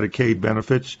getting Medicaid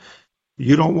benefits,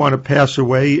 you don't want to pass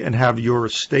away and have your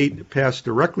estate pass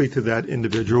directly to that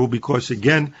individual because,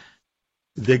 again,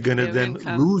 they're going to then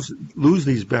lose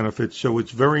these benefits. So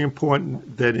it's very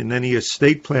important that in any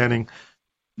estate planning,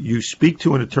 you speak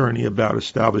to an attorney about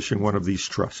establishing one of these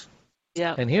trusts.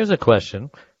 Yeah. And here's a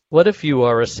question. What if you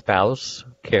are a spouse,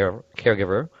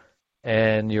 caregiver,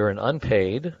 and you're an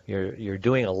unpaid, you're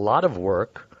doing a lot of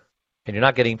work, and you're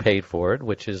not getting paid for it,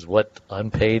 which is what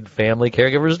unpaid family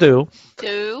caregivers do.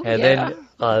 And then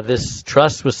this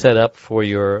trust was set up for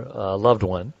your loved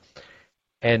one.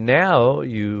 And now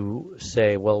you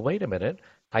say, well, wait a minute.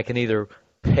 I can either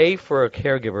pay for a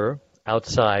caregiver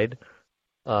outside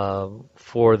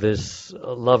for this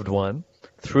loved one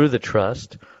through the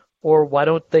trust, or why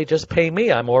don't they just pay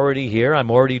me? I'm already here. I'm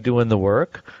already doing the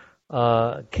work.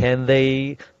 Can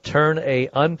they turn a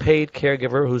unpaid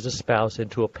caregiver who's a spouse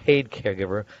into a paid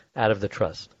caregiver out of the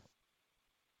trust?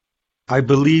 I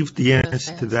believe the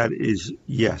answer to that is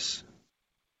yes.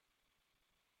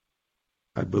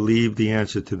 I believe the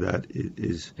answer to that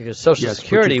is because Social yes,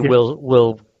 Security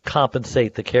will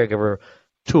compensate the caregiver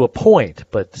to a point,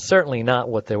 but certainly not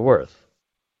what they're worth.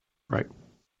 Right.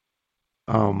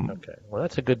 Okay. Well,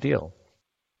 that's a good deal.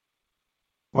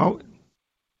 Well,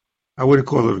 I wouldn't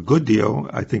call it a good deal.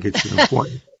 I think it's an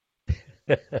important.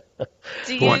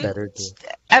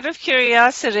 Out of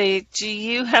curiosity, do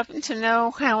you happen to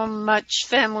know how much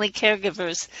family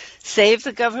caregivers save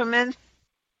the government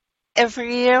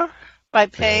every year by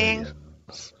paying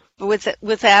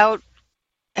without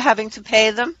having to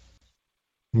pay them?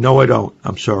 No, I don't.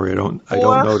 I'm sorry, I don't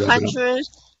know that.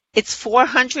 It's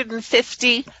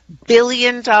 $450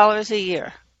 billion a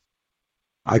year.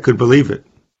 I could believe it.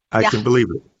 I can believe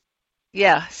it.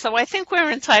 Yeah, so I think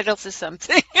we're entitled to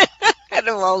something out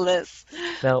of all this.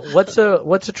 Now, what's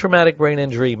a traumatic brain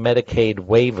injury Medicaid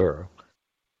waiver?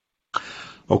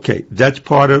 Okay, that's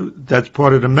part of the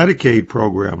Medicaid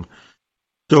program.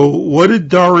 So, what did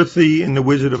Dorothy in The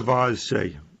Wizard of Oz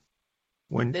say?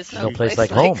 There's no place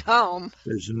like home.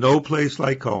 There's no place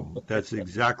like home. That's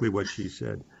exactly what she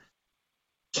said.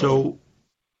 So,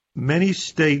 many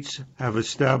states have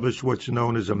established what's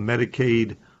known as a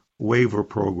Medicaid waiver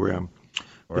program.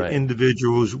 For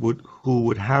individuals who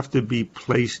would have to be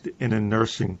placed in a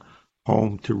nursing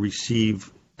home to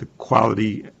receive the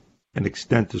quality and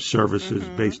extent of services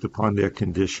based upon their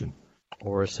condition.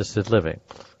 Or assisted living.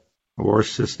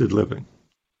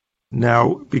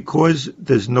 Now, because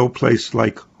there's no place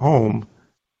like home,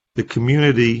 the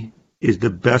community is the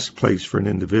best place for an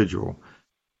individual.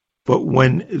 But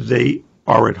when they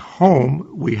are at home,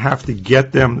 we have to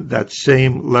get them that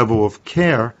same level of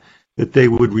care that they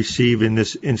would receive in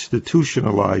this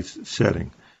institutionalized setting.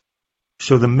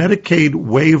 So the Medicaid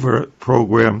waiver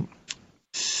program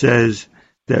says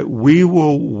that we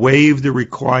will waive the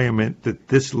requirement that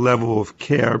this level of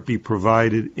care be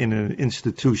provided in an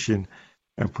institution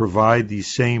and provide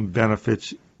these same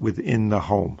benefits within the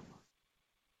home.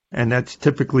 And that's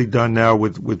typically done now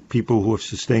with people who have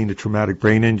sustained a traumatic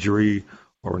brain injury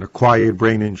or an acquired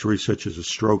brain injury, such as a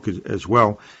stroke as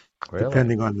well. Really?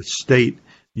 Depending on the state,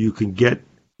 you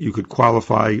could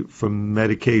qualify for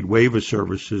Medicaid waiver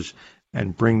services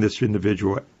and bring this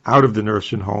individual out of the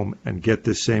nursing home and get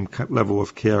the same level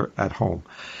of care at home.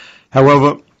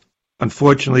 However,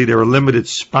 unfortunately, there are limited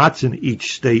spots in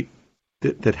each state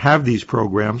that have these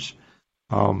programs.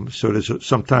 So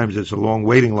sometimes there's a long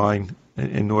waiting line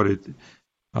in order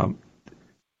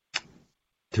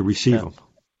to receive them.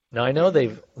 Now, I know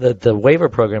the waiver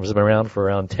programs have been around for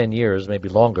around 10 years, maybe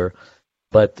longer,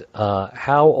 but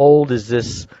how old is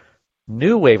this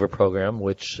new waiver program,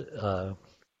 which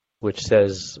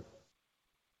says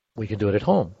we can do it at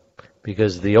home?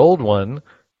 Because the old one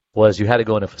was you had to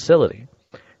go in a facility.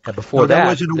 And before that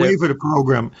wasn't a waiver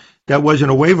program. That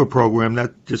wasn't a waiver program.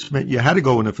 That just meant you had to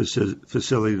go in a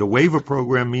facility. The waiver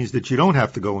program means that you don't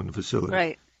have to go in the facility.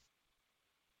 Right.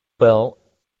 Well,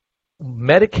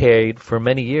 Medicaid for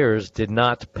many years did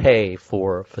not pay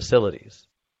for facilities.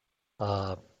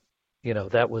 That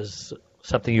was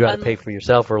something you had to pay for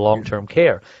yourself for long-term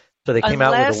care. So they came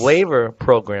out with a waiver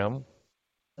program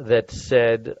that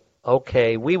said,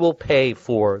 okay, we will pay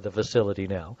for the facility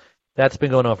now. That's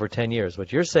been going on for 10 years.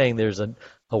 But you're saying there's a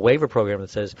waiver program that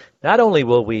says not only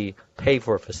will we pay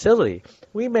for a facility,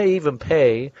 we may even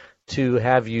pay to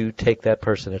have you take that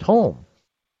person at home.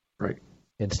 Right.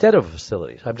 Instead of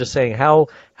facilities. I'm just saying, how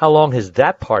long has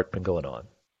that part been going on?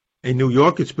 In New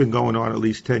York, it's been going on at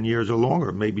least 10 years or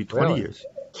longer, maybe 20 really? Years.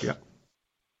 Yeah.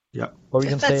 Yeah. What were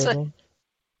you going to say?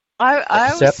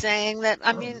 I was saying that,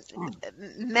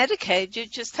 Medicaid, you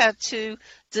just had to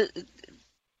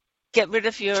get rid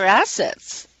of your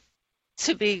assets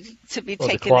to be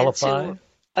taken into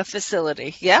a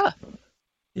facility. Yeah.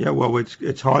 Yeah, well,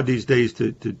 it's hard these days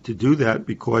to do that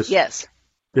because yes.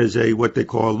 There's what they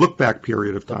call a look-back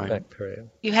period of time. Look-back period.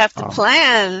 You have to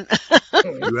plan.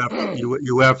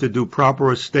 you have to do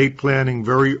proper estate planning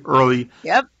very early.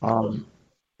 Yep. And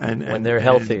when they're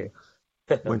healthy.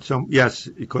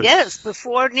 Because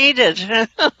before needed.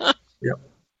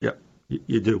 Yep,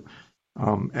 you do.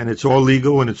 And it's all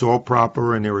legal and it's all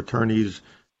proper, and their attorneys,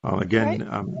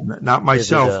 not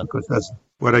myself because that's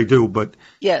what I do, but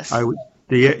yes,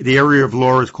 the area of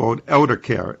law is called elder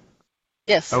care.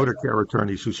 Yes, elder care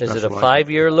attorneys who specialize. Is it a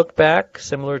 5-year look back,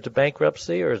 similar to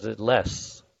bankruptcy, or is it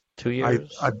less? 2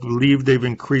 years? I believe they've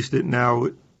increased it now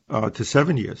to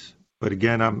 7 years. But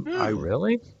again,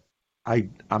 really?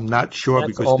 I'm not sure.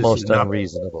 That's because almost this is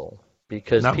unreasonable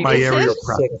because not my area of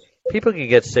practice. People can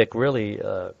get sick really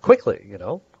quickly,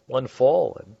 one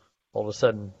fall and all of a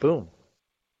sudden, boom.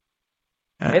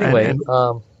 Anyway.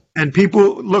 And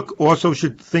people, also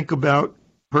should think about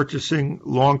purchasing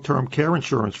long-term care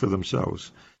insurance for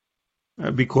themselves.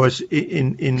 Because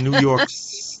in New York,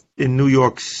 in New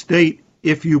York State,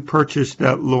 if you purchase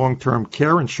that long-term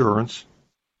care insurance,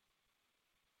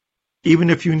 even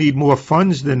if you need more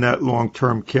funds than that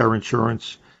long-term care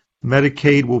insurance,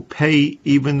 Medicaid will pay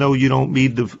even though you don't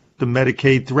meet the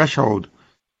Medicaid threshold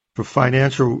for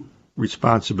financial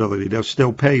responsibility. They'll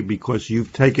still pay because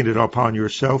you've taken it upon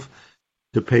yourself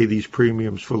to pay these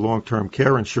premiums for long-term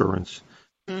care insurance.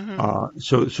 Mm-hmm.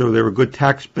 So there are good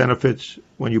tax benefits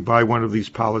when you buy one of these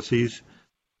policies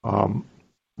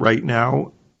right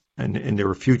now, and there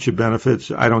are future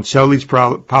benefits. I don't sell these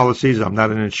policies. I'm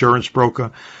not an insurance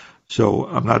broker, so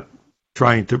I'm not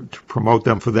trying to promote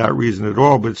them for that reason at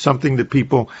all, but it's something that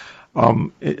people,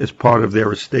 as part of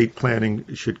their estate planning,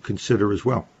 should consider as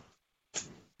well.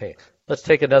 Okay, let's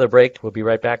take another break. We'll be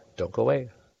right back. Don't go away.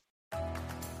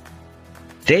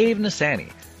 Dave Nasani,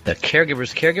 the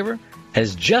Caregiver's Caregiver,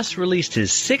 has just released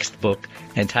his 6th book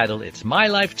entitled It's My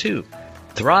Life Too,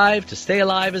 Thrive to Stay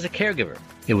Alive as a Caregiver.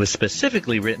 It was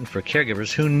specifically written for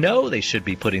caregivers who know they should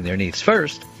be putting their needs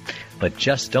first, but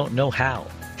just don't know how.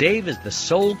 Dave is the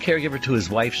sole caregiver to his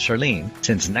wife, Charlene,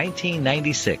 since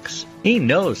 1996. He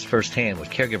knows firsthand what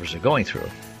caregivers are going through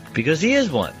because he is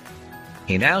one.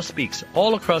 He now speaks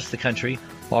all across the country,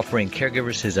 offering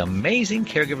caregivers his amazing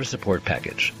caregiver support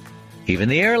package. Even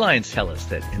the airlines tell us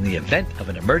that in the event of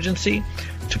an emergency,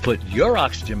 to put your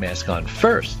oxygen mask on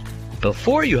first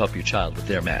before you help your child with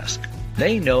their mask.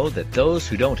 They know that those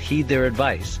who don't heed their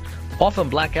advice often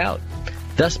black out,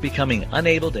 thus becoming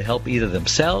unable to help either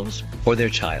themselves or their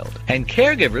child. And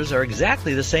caregivers are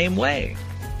exactly the same way.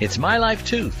 It's My Life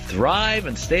Too, Thrive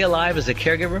and Stay Alive as a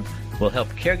Caregiver will help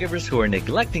caregivers who are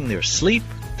neglecting their sleep,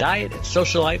 diet, and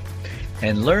social life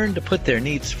and learn to put their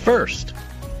needs first.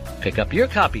 Pick up your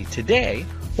copy today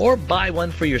or buy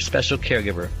one for your special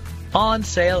caregiver. On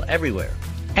sale everywhere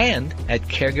and at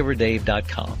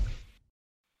caregiverdave.com.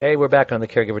 Hey, we're back on the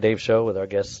Caregiver Dave Show with our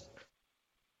guest,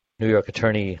 New York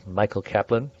attorney Michael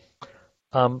Kaplen.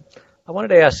 I wanted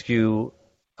to ask you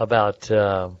about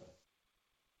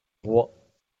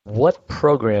what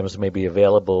programs may be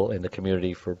available in the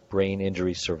community for brain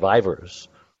injury survivors.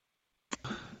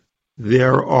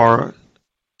 There are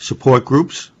support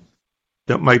groups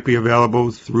that might be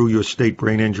available through your state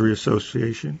brain injury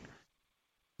association.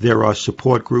 There are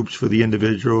support groups for the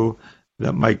individual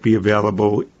that might be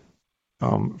available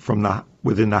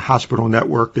within the hospital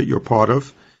network that you're part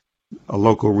of, a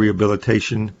local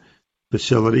rehabilitation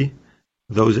facility.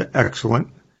 Those are excellent.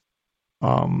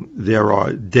 There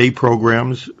are day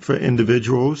programs for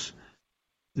individuals.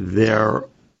 There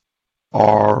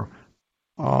are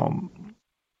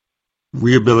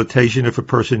rehabilitation if a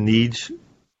person needs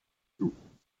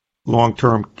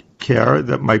long-term care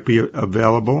that might be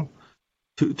available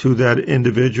to that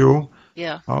individual.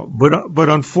 Yeah. But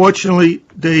unfortunately,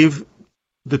 Dave,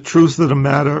 the truth of the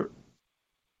matter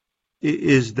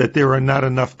is that there are not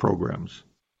enough programs.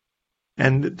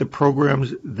 And the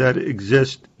programs that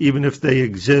exist, even if they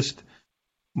exist,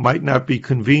 might not be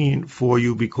convenient for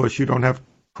you because you don't have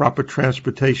proper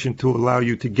transportation to allow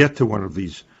you to get to one of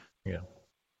these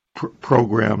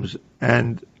programs.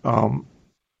 And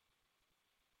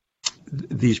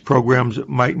these programs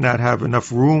might not have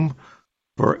enough room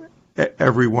for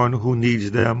everyone who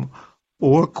needs them,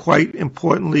 or quite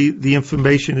importantly, the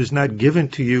information is not given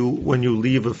to you when you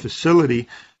leave a facility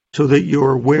so that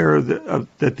you're aware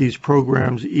that these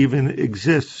programs even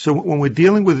exist. So when we're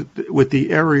dealing with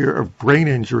the area of brain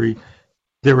injury,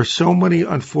 there are so many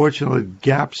unfortunate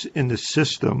gaps in the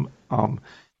system.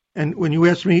 And when you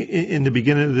asked me in the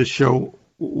beginning of the show,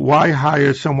 why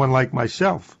hire someone like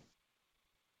myself?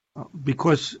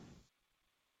 Because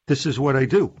this is what I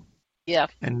do. Yeah.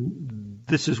 And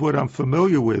this is what I'm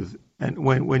familiar with. And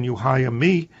when you hire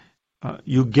me,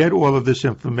 you get all of this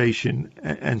information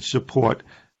and support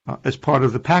as part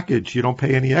of the package. You don't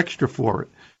pay any extra for it.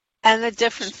 And the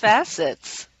different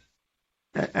facets.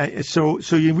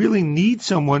 So you really need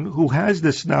someone who has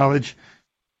this knowledge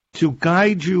to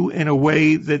guide you in a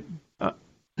way that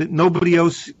nobody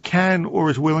else can or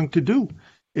is willing to do.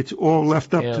 It's all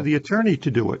left up to the attorney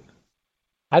to do it.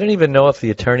 I don't even know if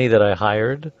the attorney that I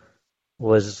hired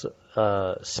was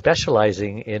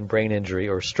specializing in brain injury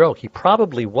or stroke. He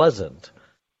probably wasn't.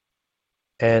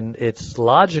 And it's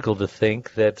logical to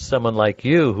think that someone like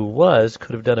you who was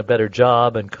could have done a better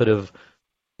job and could have,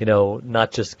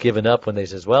 not just given up when they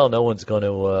says, well, no one's going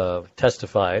to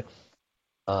testify.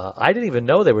 I didn't even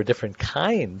know there were different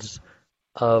kinds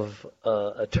of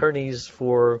attorneys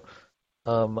for,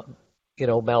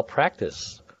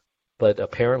 malpractice. But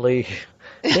apparently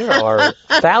there are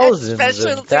thousands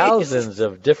and thousands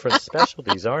of different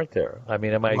specialties, aren't there? I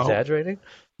mean, am I exaggerating?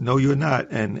 No, you're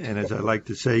not. And as I like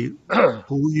to say,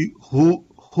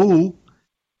 who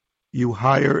you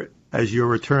hire as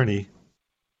your attorney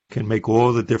can make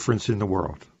all the difference in the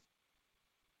world.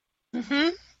 Mm-hmm.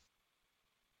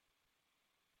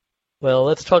 Well,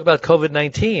 let's talk about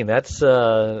COVID-19. That's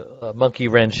a monkey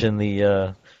wrench in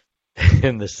the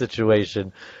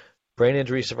situation. Brain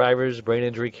injury survivors, brain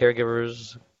injury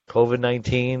caregivers,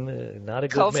 COVID-19, not a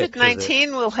good mix.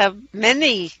 COVID-19 will have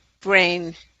many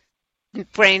brain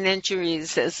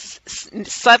injuries, as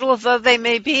subtle though they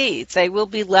may be. They will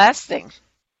be lasting.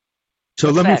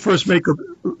 So let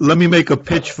me make a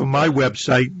pitch for my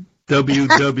website,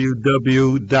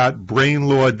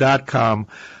 www.brainlaw.com,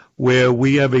 where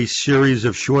we have a series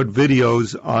of short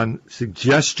videos on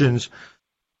suggestions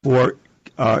for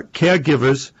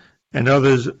caregivers and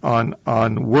others on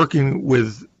working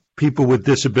with people with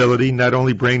disability, not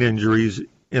only brain injuries,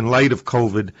 in light of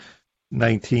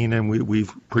COVID-19. And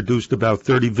we've produced about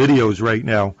 30 videos right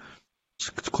now.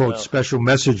 It's called Special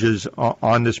Messages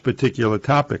on this particular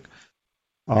topic.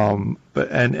 And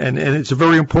it's a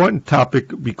very important topic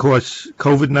because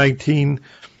COVID-19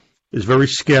 is very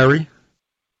scary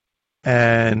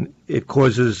and it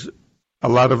causes a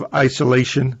lot of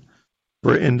isolation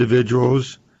for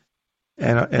individuals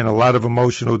and a lot of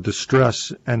emotional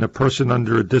distress. And a person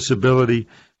under a disability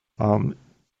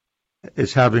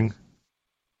is having...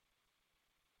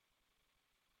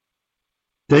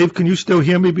 Dave, can you still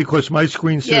hear me? Because my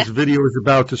screen says video is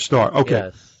about to start. Okay.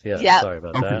 Yes. Yeah. Sorry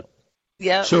about that.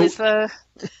 Yeah, so, with the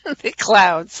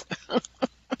clouds.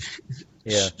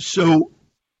 Yeah. So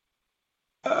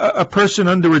a person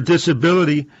under a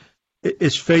disability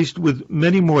is faced with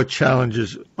many more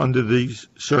challenges under these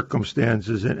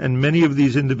circumstances, and many of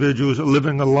these individuals are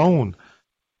living alone,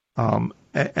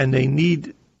 and they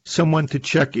need someone to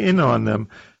check in on them.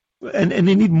 And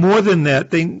they need more than that.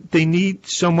 They need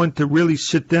someone to really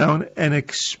sit down and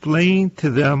explain to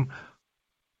them,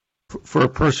 for a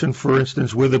person, for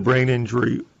instance, with a brain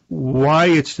injury, why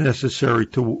it's necessary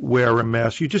to wear a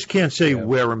mask. You just can't say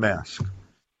wear a mask.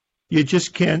 You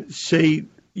just can't say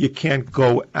you can't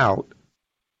go out.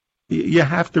 You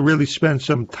have to really spend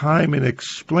some time and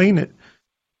explain it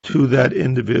to that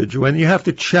individual. And you have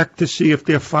to check to see if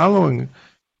they're following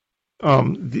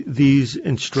these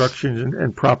instructions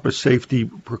and proper safety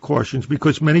precautions,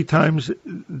 because many times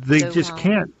they just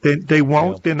can't. They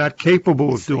won't. They're not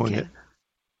capable of doing it.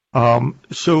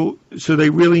 So they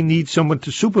really need someone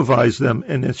to supervise them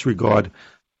in this regard.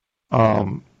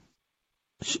 So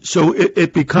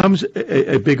it becomes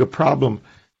a bigger problem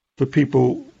for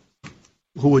people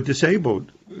who are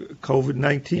disabled.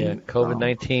 COVID-19. Yeah,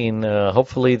 COVID-19.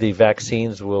 Hopefully the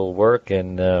vaccines will work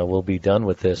and we'll be done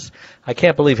with this. I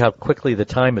can't believe how quickly the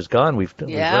time has gone. We've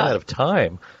run out of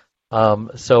time.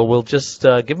 So we'll just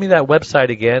give me that website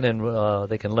again, and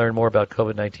they can learn more about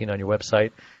COVID-19 on your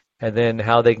website, and then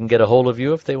how they can get a hold of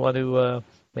you if they want to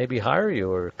maybe hire you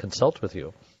or consult with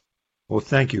you. Well,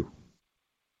 thank you.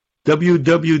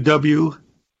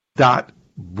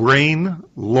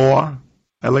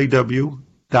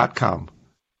 www.brainlaw.com.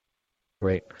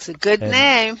 Great. It's a good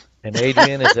name. And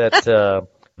Adrienne is at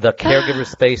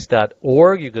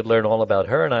thecaregiverspace.org. You could learn all about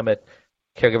her, and I'm at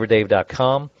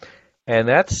caregiverdave.com. And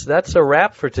that's a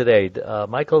wrap for today.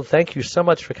 Michael, thank you so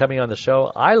much for coming on the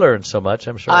show. I learned so much.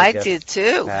 I'm sure I did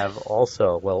too. Have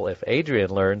also. Well, if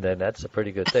Adrienne learned, then that's a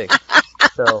pretty good thing.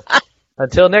 So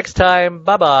until next time,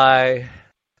 bye-bye.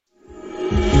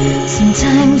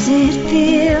 Sometimes it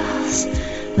feels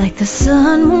like the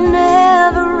sun will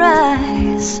never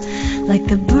rise, like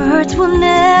the birds will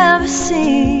never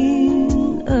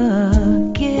sing again.